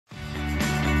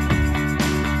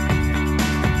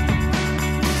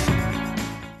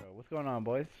on,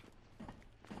 boys?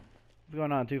 What's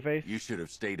going on, Two-Face? You should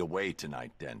have stayed away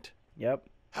tonight, Dent. Yep.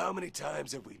 How many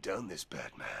times have we done this,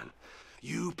 Batman?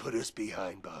 You put us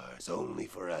behind bars only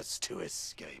for us to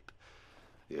escape.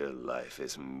 Your life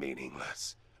is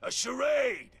meaningless. A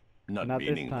charade! Not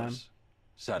meaningless.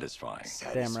 Satisfying.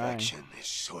 Satisfaction is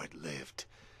short-lived.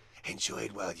 Enjoy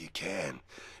it while you can,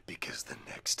 because the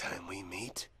next time we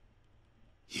meet,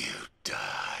 you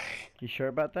die. You sure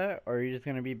about that, or are you just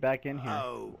gonna be back in here?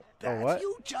 Oh, that what?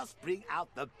 you just bring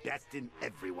out the best in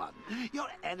everyone. Your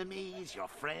enemies, your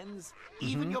friends,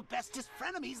 even your bestest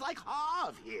frenemies like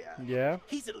Harv here. Yeah.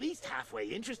 He's at least halfway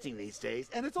interesting these days,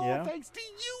 and it's all thanks to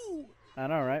you. I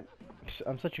know, right?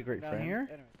 I'm such a great friend. Here?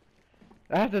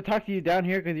 I have to talk to you down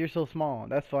here because you're so small.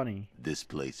 That's funny. This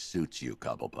place suits you,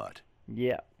 Cobblepot.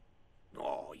 Yeah.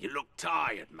 Oh, you look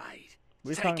tired, mate. What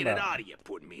are you Taking talking it about? out of you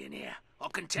putting me in here. I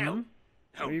can tell.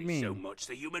 What do you Only so mean? much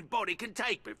the human body can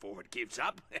take before it gives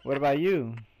up. What about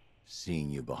you? Seeing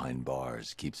you behind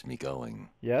bars keeps me going.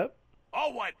 Yep.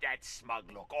 I'll wipe that smug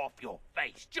look off your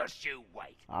face. Just you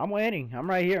wait. I'm waiting. I'm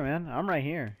right here, man. I'm right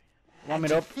here. Want me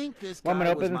to think this want me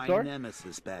guy to was open the my store?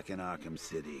 nemesis back in Arkham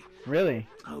City. Really?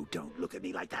 Oh, don't look at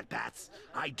me like that, Bats.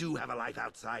 I do have a life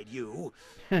outside you.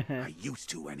 I used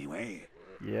to, anyway.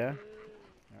 Yeah.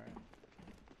 Alright.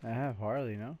 I have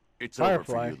Harley, no? It's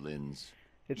Firefly. over for you, Linz.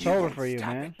 It's You over won't for you,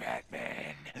 stop man. it,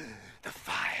 Batman. The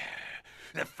fire.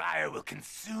 The fire will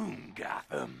consume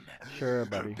Gotham. Sure, Her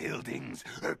buddy. buildings,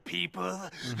 her people,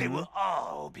 they will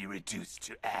all be reduced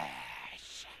to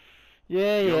ash.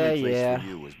 Yeah, The yeah, only place yeah. for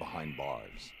you is behind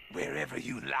bars. Wherever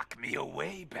you lock me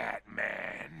away,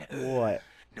 Batman. What?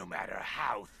 No matter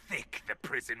how thick the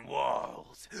prison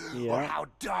walls, or Yeah. how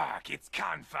dark its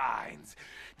confines,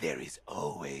 there is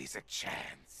always a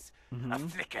chance, a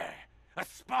flicker, a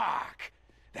spark.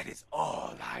 That is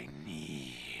all I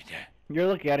need. You're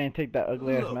lucky I didn't take that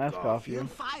ugly ass Look, mask off you.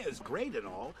 Fire's great and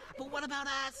all, but what about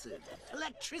acid,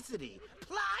 electricity,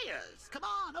 pliers? Come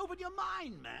on, open your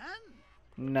mind, man.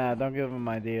 Nah, don't give him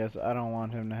ideas. I don't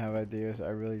want him to have ideas. I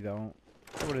really don't.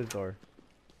 What is door?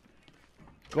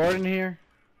 Gordon here?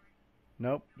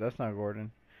 Nope, that's not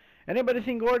Gordon. Anybody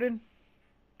seen Gordon?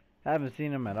 I haven't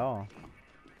seen him at all.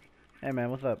 Hey man,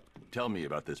 what's up? Tell me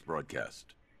about this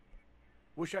broadcast.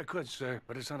 Wish I could, sir,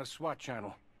 but it's on a SWAT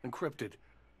channel. Encrypted.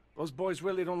 Those boys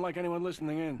really don't like anyone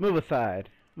listening in. Move aside.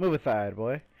 Move aside,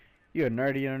 boy. You're a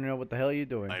nerdy, you don't know what the hell you're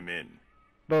doing. I'm in.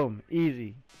 Boom,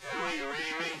 easy. You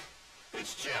read me?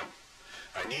 It's Jim.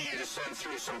 I need you to send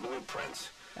through some blueprints.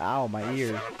 Ow, my I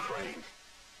ears. found Crane,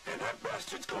 and that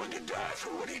bastard's going to die for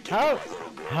what he did How? to my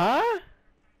little girl. Huh?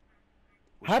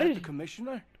 Was How that did the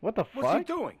commissioner? What the What's he fuck?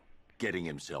 doing? Getting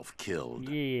himself killed.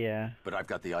 Yeah, But I've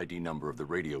got the ID number of the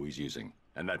radio he's using,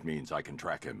 and that means I can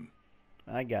track him.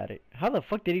 I got it. How the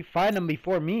fuck did he find him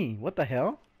before me? What the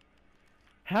hell?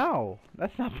 How?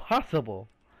 That's not possible.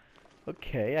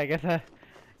 Okay, I guess I...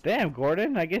 Damn,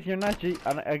 Gordon. I guess you're not.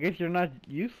 I guess you're not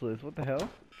useless. What the hell?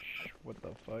 Shh, what the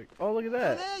fuck? Oh, look at Oh,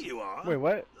 that. there you are. Wait,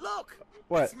 what? Look.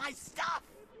 What? It's my stuff.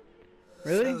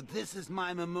 Really? So this is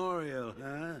my memorial,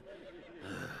 huh?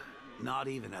 Not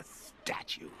even a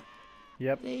statue.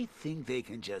 Yep. They think they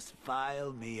can just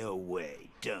file me away,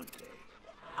 don't they?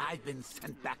 I've been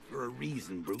sent back for a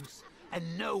reason, Bruce, and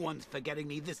no one's forgetting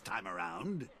me this time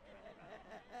around.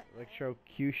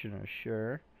 Electrocutioner,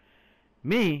 sure.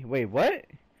 Me? Wait, what?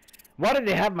 Why did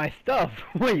they have my stuff?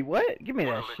 Wait, what? Give me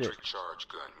that shit. Electric charge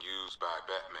gun used by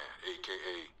Batman,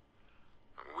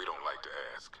 a.k.a. We don't like to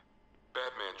ask.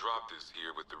 Batman dropped this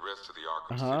here with the rest of the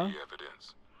Arkham City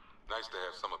evidence. Nice to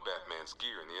have some of Batman's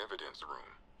gear in the evidence room.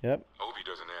 Yep. Hope he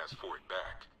doesn't ask for it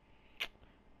back.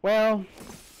 Well,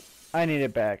 I need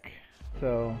it back.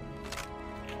 So,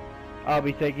 I'll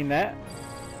be taking that.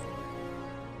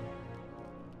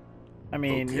 I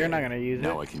mean, Okay, you're not gonna use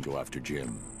now it. I can go after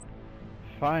Jim.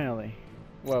 Finally.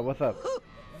 What? What's up?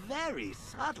 Very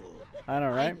subtle. I know,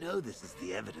 right? I know this is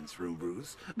the evidence room,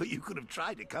 Bruce, but you could have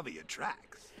tried to cover your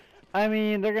tracks. I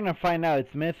mean, they're gonna find out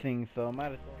it's missing, so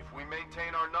might as well. If we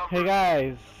maintain our numbers, Hey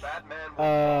guys. Batman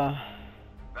will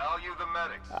value the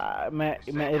medics.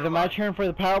 Is it my turn for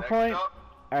the PowerPoint? Next up,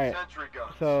 Alright. sentry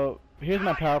guns. So here's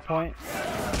my PowerPoint.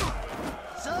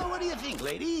 So what do you think,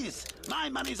 ladies? My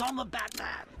money's on the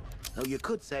Batman. Though you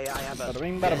could say I have a Bada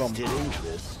bing, bada boom. vested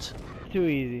interest. Too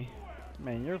easy.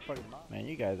 Man, you're fucking. Man,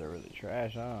 you guys are really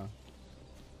trash, huh?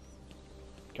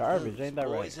 Garbage, ain't that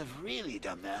Boys right? have really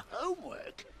done their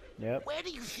homework. Yep. Where do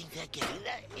you think they're getting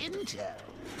their intel?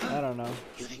 I don't know.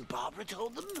 You think Barbara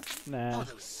told them? Nah. Oh,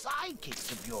 those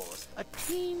sidekicks of yours. A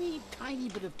teeny tiny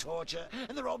bit of torture,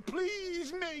 and they're all,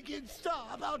 please make it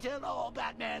stop. I'll tell all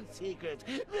Batman's secrets.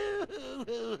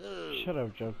 Shut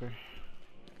up, Joker.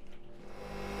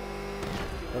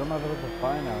 What am I supposed to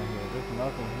find out here? There's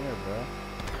nothing here, bro.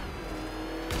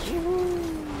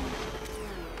 Woohoo!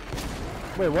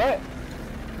 Wait, what?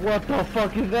 What the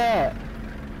fuck is that?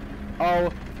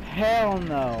 Oh, hell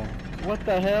no. What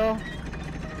the hell?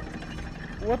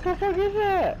 What the fuck is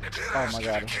that? Oh my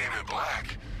god. It came in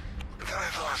black. But then I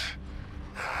thought,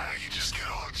 you just get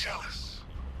all jealous.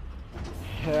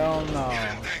 Hell no.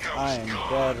 I am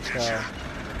dead as hell.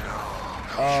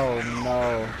 Oh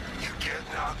no. You get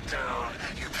knocked down,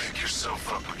 you pick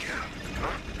yourself up again.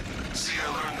 Huh? See, I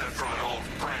learned that from an old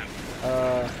friend.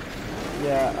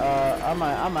 Yeah,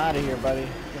 I'm out of here, buddy. You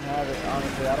can have it,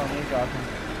 honestly. I don't need Gotham.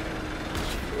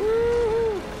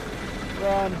 Woo!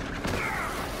 Run.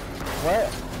 What?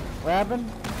 What happened?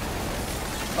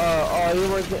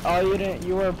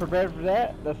 You weren't prepared for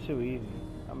that? That's too easy.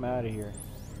 I'm out of here.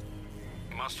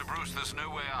 Master Bruce, there's no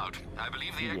way out. I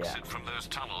believe the exit from those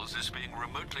tunnels is being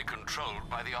remotely controlled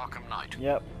by the Arkham Knight.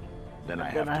 Yep. Then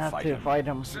I Then I have have to to fight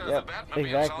him. Sir, Yep, the Batmobile's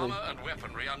exactly. armor and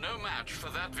weaponry are no match for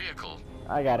that vehicle.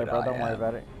 I got it, But bro. I Don't worry am.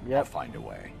 about it. I'll Yep. find a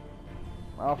way.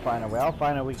 I'll find a way. I'll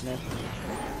find a weakness.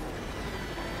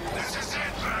 This is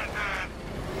it, Batman!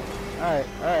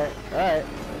 Alright.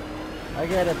 I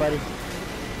get it, buddy.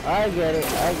 I get it,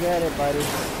 buddy.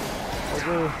 I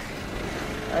do.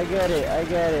 I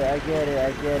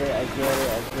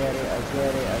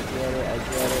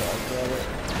get it.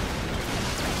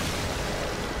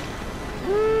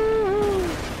 Woo!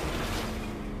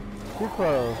 Too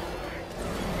close.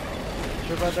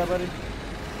 Sure about that, buddy?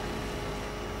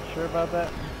 Sure about that?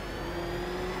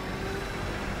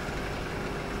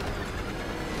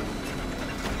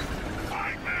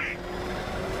 Fight me!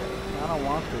 I don't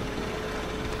want to.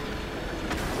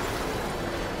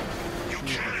 You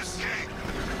can't escape!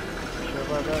 Sure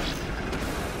about that?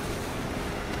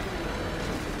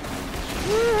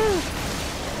 Woohoo!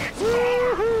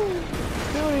 Woohoo!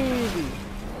 Too easy.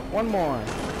 One more.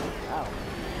 Ow.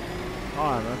 Hold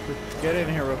on, let's just get in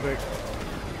here real quick.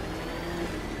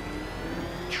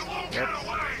 You won't get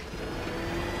away!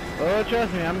 Oh,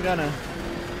 trust me, I'm gonna.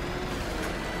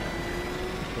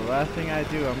 The last thing I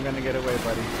do, I'm gonna get away,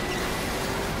 buddy.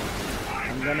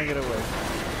 I'm gonna get away.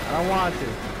 I don't want to.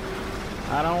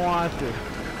 I don't want to.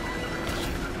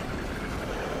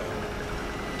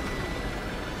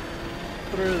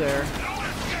 Through there.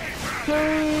 Too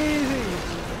easy!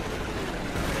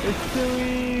 It's too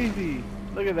easy!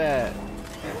 Look at that.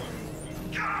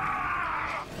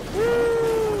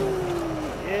 Woo!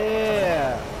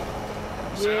 Yeah!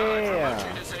 Yeah!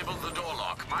 You disabled the door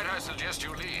lock. Might I suggest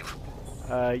you leave?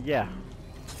 Yeah.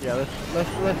 Yeah,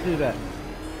 let's do that.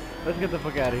 Let's get the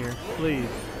fuck out of here, please.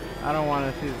 I don't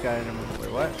want to see this guy anymore.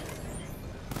 Wait, what?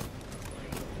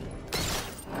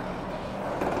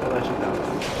 Pull that shit down.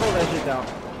 Pull that shit down.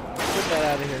 Get that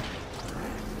out of here.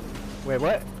 Wait,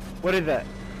 what? What is that?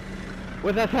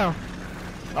 What's that sound?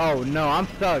 Oh no, I'm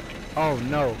stuck. Oh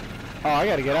no. Oh, I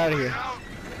gotta get out of here. I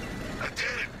did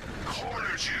it!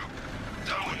 Cornered you!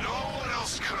 Done what no one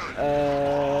else could!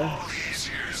 Uh. All these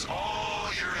years, all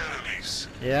your enemies.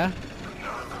 Yeah? But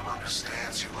none of them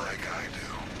understands you like I do.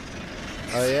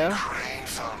 Oh yeah? Crane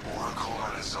found Oracle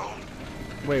on his own.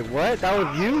 Wait, what? That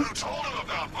was you? Who told him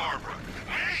about Barbara?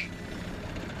 Me!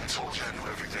 I told you I knew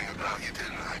everything about you,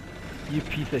 didn't I? You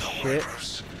piece of Don't worry, shit.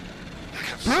 Bruce. I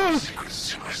kept some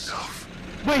secrets to myself.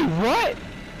 Wait, what?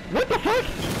 What the fuck?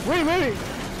 Wait.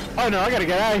 Oh no, I gotta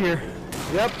get out of here.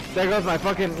 Yep, there goes my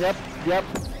fucking, yep.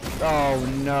 Oh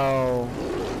no.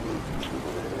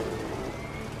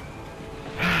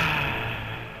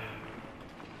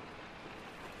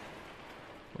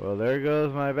 Well, there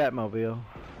goes my Batmobile.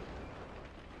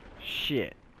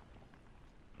 Shit.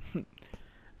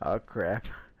 Oh crap.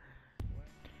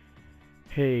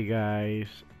 Hey guys,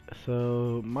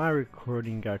 so my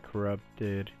recording got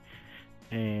corrupted,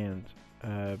 and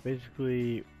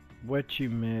basically what you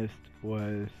missed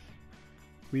was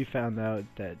we found out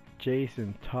that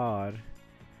Jason Todd,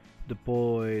 the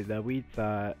boy that we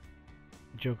thought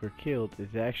Joker killed,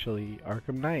 is actually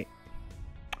Arkham Knight.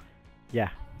 Yeah.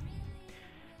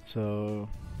 So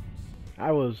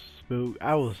I was spooked.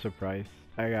 I was surprised.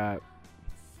 I got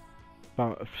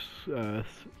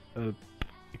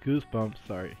goosebumps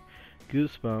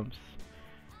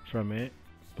from it.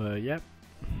 But yep.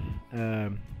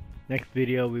 Next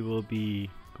video we will be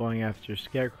going after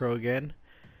Scarecrow again.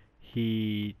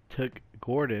 He took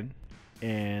Gordon,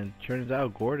 and turns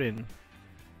out Gordon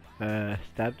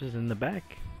stabbed us in the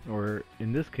back, or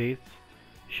in this case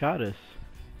shot us.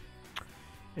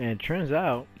 And it turns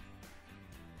out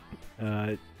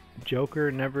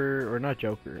Scarecrow never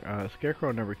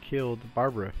killed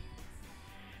Barbara.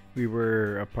 We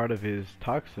were a part of his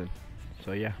toxin.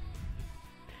 So yeah.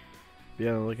 Be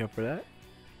on the lookout for that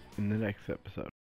in the next episode.